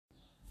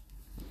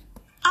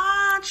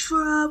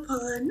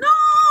Entrepreneurs,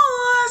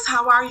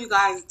 how are you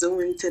guys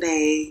doing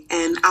today?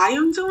 And I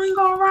am doing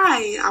all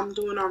right. I'm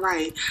doing all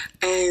right.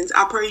 And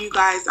I pray you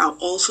guys are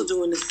also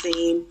doing the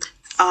same.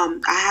 I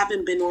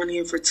haven't been on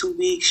here for 2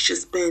 weeks,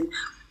 just been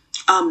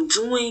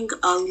doing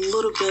a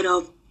little bit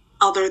of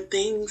other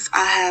things.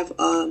 I have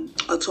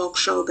a talk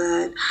show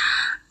that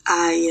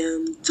I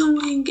am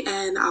doing,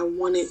 and I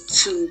wanted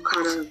to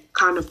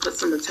kind of put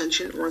some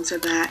attention onto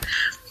that.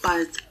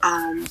 But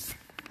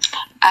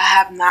I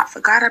have not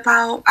forgot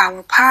about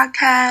our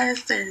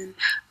podcast and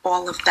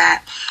all of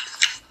that.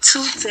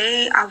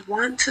 Today, I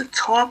want to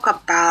talk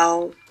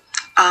about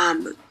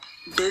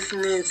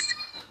business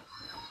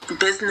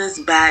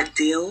bad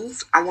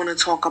deals. I want to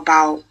talk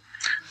about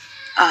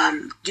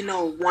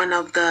one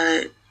of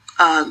the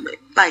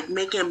like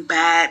making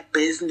bad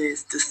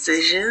business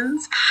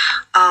decisions.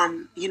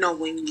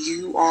 When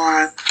you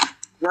are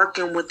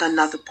working with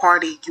another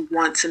party, you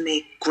want to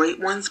make great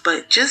ones,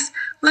 but just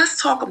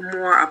let's talk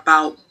more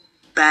about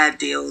bad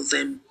deals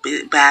and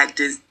bad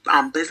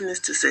business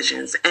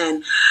decisions.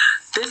 And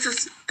this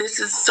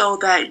is so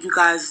that you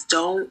guys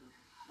don't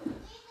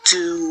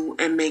do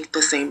and make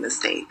the same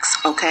mistakes.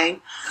 Okay,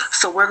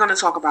 so we're going to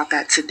talk about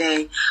that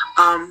today.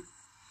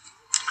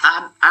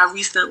 I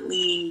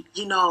recently,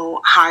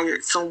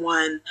 hired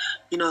someone,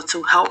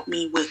 to help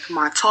me with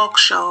my talk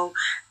show,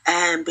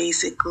 and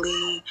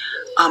basically,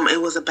 it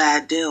was a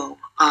bad deal.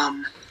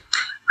 I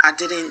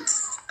didn't,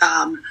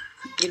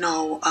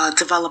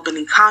 develop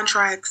any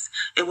contracts.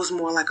 It was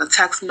more like a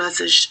text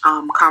message,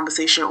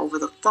 conversation over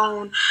the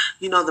phone.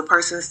 The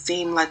person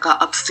seemed like an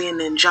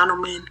upstanding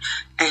gentleman,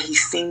 and he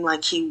seemed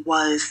like he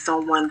was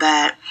someone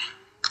that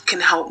can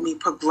help me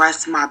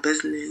progress my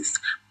business.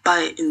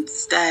 But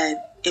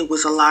instead, it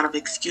was a lot of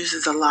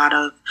excuses, a lot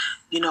of,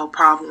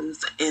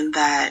 problems in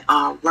that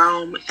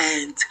realm,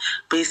 and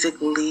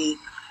basically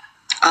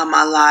a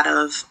lot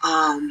of,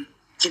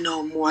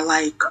 more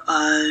like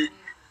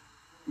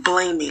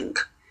blaming.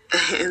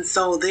 And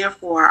so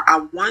therefore, I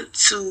want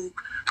to,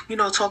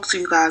 talk to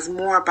you guys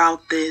more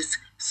about this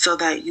so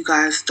that you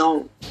guys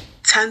don't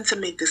tend to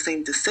make the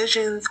same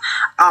decisions.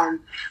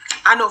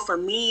 I know for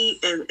me,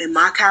 in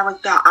my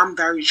character, I'm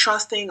very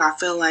trusting. I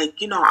feel like,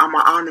 I'm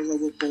an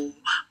honorable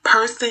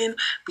person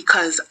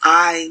because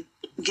I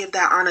give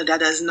that honor.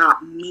 That does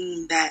not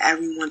mean that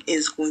everyone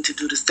is going to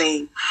do the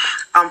same.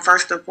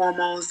 First and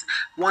foremost,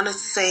 want to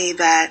say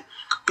that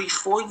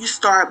before you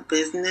start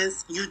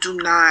business, you do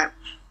not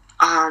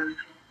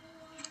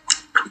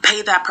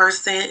pay that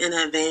person in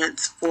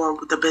advance for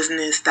the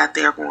business that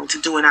they're going to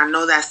do. And I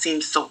know that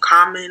seems so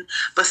common,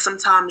 but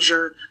sometimes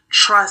your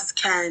trust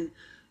can,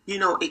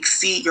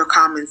 exceed your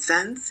common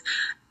sense.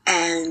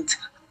 And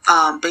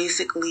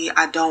basically,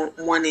 I don't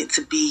want it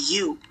to be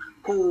you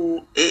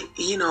who,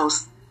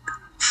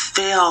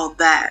 fail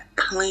that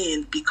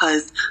plan,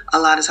 because a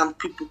lot of times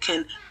people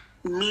can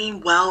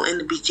mean well in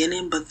the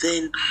beginning, but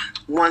then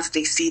once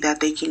they see that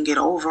they can get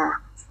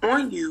over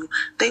on you,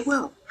 they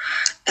will.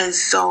 And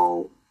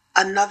so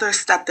another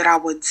step that I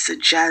would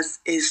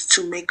suggest is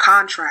to make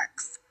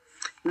contracts.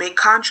 Make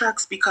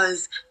contracts,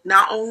 because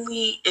not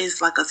only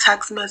is like a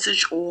text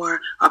message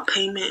or a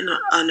payment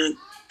and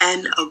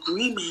an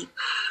agreement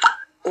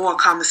or a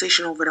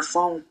conversation over the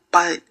phone,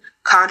 but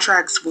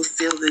contracts will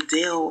seal the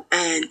deal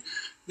and,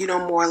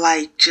 more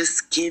like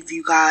just give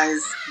you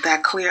guys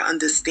that clear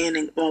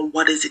understanding on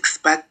what is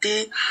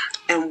expected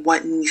and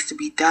what needs to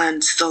be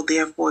done. So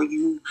therefore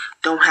you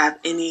don't have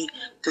any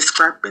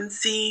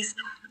discrepancies.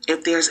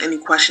 If there's any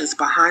questions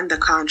behind the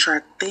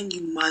contract, then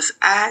you must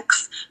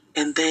ask.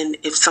 And then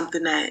if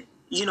something that,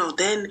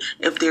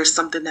 if there's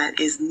something that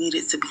is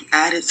needed to be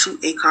added to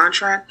a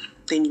contract,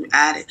 then you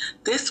add it.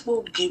 This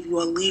will give you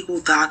a legal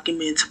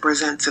document to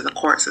present to the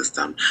court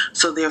system.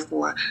 So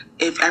therefore,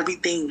 if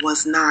everything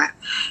was not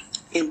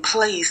in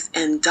place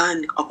and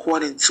done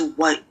according to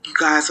what you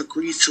guys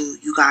agreed to,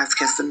 you guys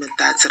can submit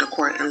that to the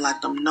court and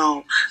let them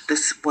know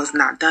this was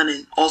not done,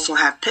 and also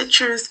have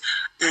pictures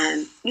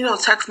and,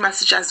 text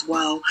message as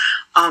well,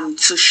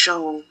 to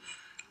show,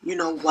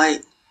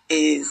 what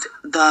is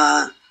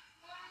the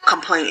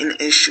complaint and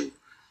issue.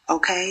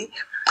 Okay.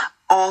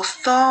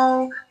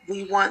 Also,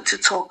 we want to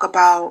talk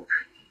about,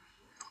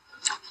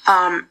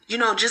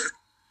 just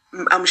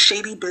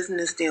shady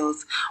business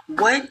deals.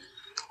 What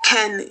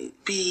can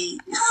be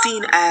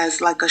seen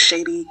as like a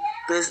shady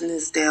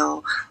business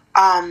deal?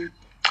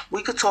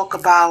 We could talk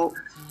about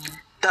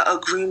the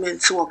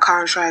agreement to a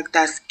contract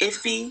that's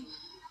iffy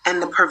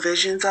and the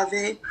provisions of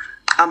it.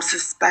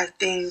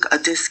 Suspecting a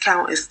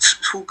discount is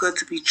too good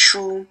to be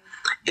true.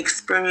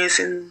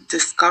 Experiencing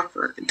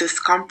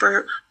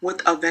discomfort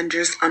with a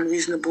vendor's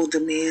unreasonable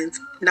demands.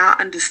 Not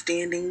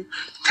understanding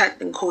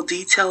technical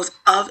details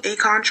of a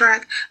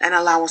contract and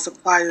allowing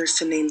suppliers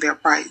to name their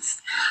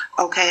price.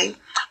 Okay,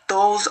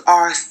 those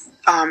are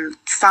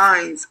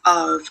signs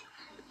of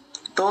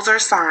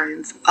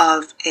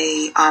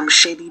a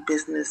shady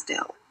business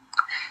deal.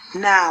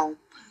 Now,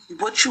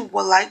 what you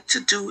would like to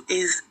do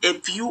is,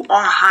 if you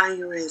are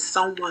hiring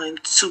someone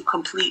to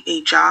complete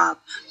a job,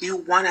 you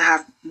want to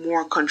have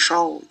more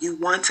control. You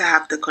want to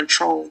have the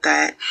control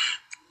that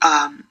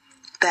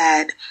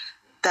that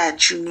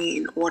you need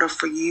in order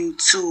for you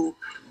to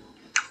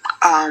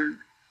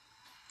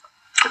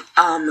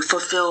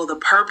fulfill the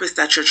purpose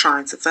that you're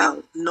trying to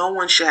fill. No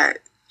one should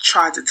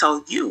try to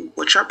tell you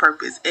what your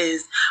purpose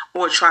is,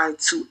 or try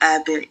to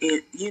add their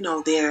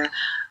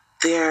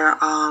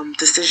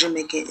decision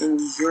making in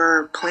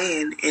your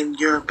plan, in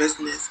your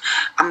business.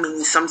 I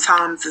mean,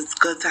 sometimes it's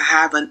good to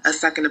have a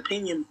second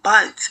opinion,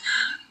 but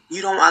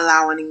you don't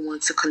allow anyone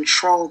to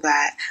control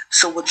that.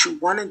 So what you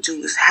want to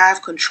do is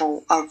have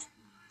control of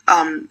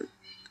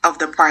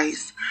the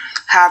price,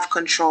 have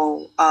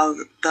control of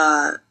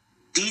the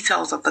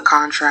details of the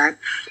contract,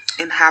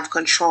 and have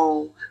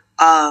control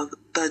of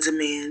the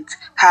demand,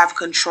 have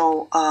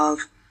control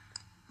of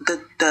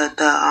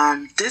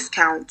the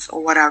discounts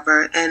or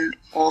whatever, and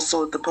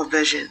also the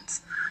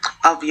provisions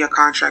of your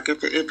contract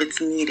if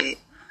it's needed.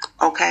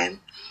 Okay.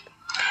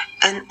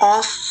 And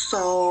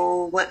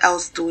also, what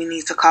else do we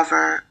need to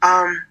cover?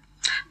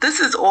 This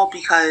is all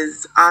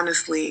because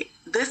honestly,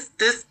 this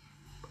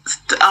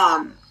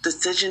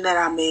decision that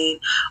I made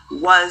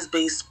was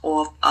based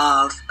off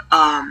of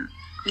an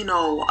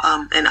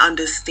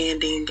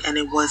understanding, and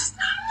it was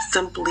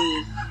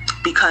simply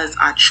because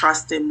I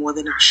trusted more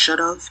than I should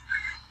have.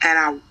 And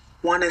I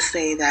want to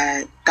say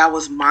that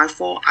was my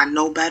fault. I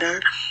know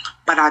better,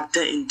 but I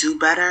didn't do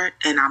better,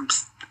 and I'm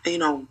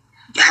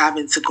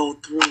having to go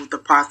through the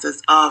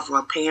process of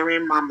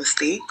repairing my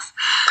mistakes.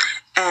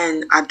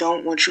 And I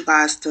don't want you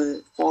guys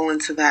to fall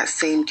into that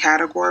same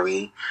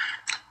category.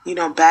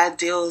 Bad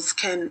deals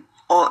can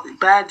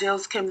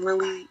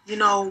really,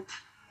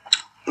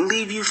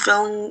 leave you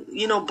feeling,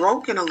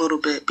 broken a little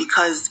bit,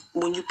 because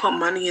when you put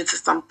money into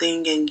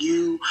something and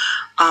you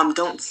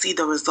don't see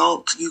the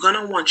results, you're going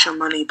to want your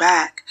money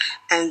back,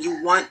 and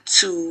you want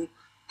to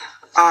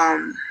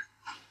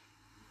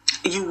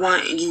you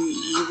want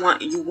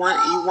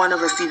to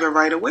receive it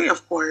right away,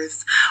 of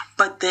course.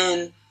 But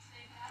then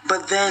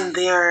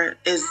there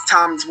is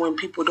times when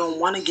people don't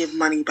want to give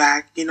money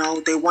back. They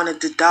want to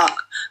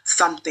deduct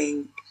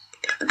something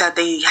that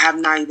they have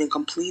not even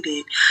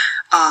completed.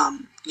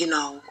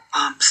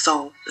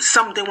 So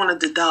they want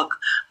to deduct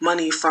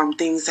money from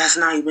things that's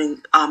not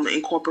even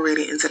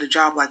incorporated into the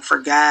job, like for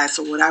gas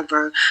or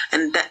whatever,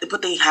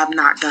 but they have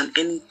not done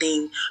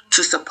anything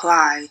to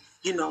supply,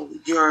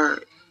 your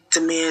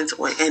demands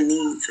and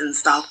needs and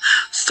stuff.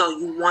 So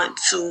you want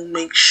to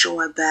make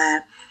sure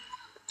that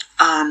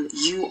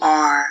you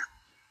are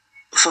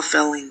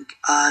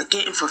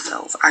getting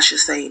fulfilled, I should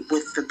say,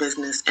 with the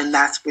business, and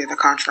that's where the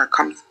contract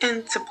comes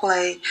into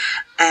play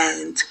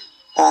and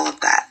all of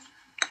that.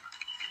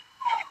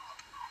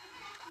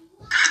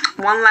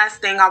 One last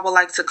thing I would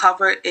like to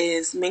cover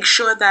is make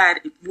sure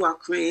that if you are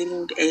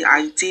creating an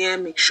idea,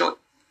 make sure,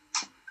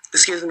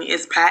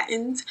 it's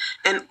patented,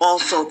 and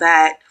also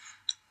that,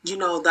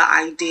 the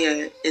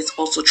idea is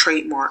also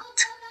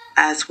trademarked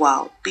as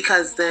well,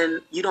 because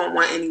then you don't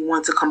want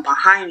anyone to come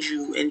behind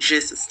you and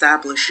just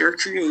establish your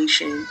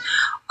creation,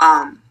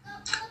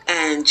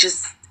 and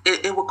just,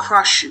 it will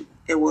crush you.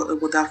 It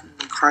will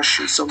definitely crush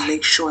you. So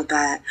make sure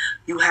that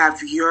you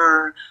have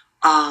your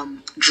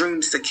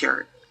dreams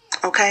secured.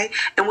 Okay,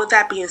 and with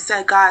that being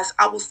said, guys,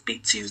 I will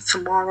speak to you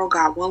tomorrow,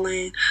 God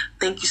willing.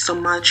 Thank you so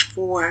much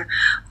for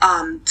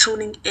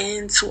tuning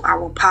in to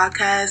our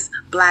podcast,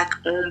 Black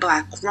Owned,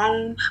 Black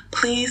Grown.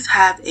 Please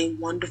have a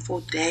wonderful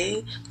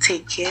day.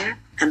 Take care,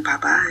 and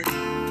bye-bye.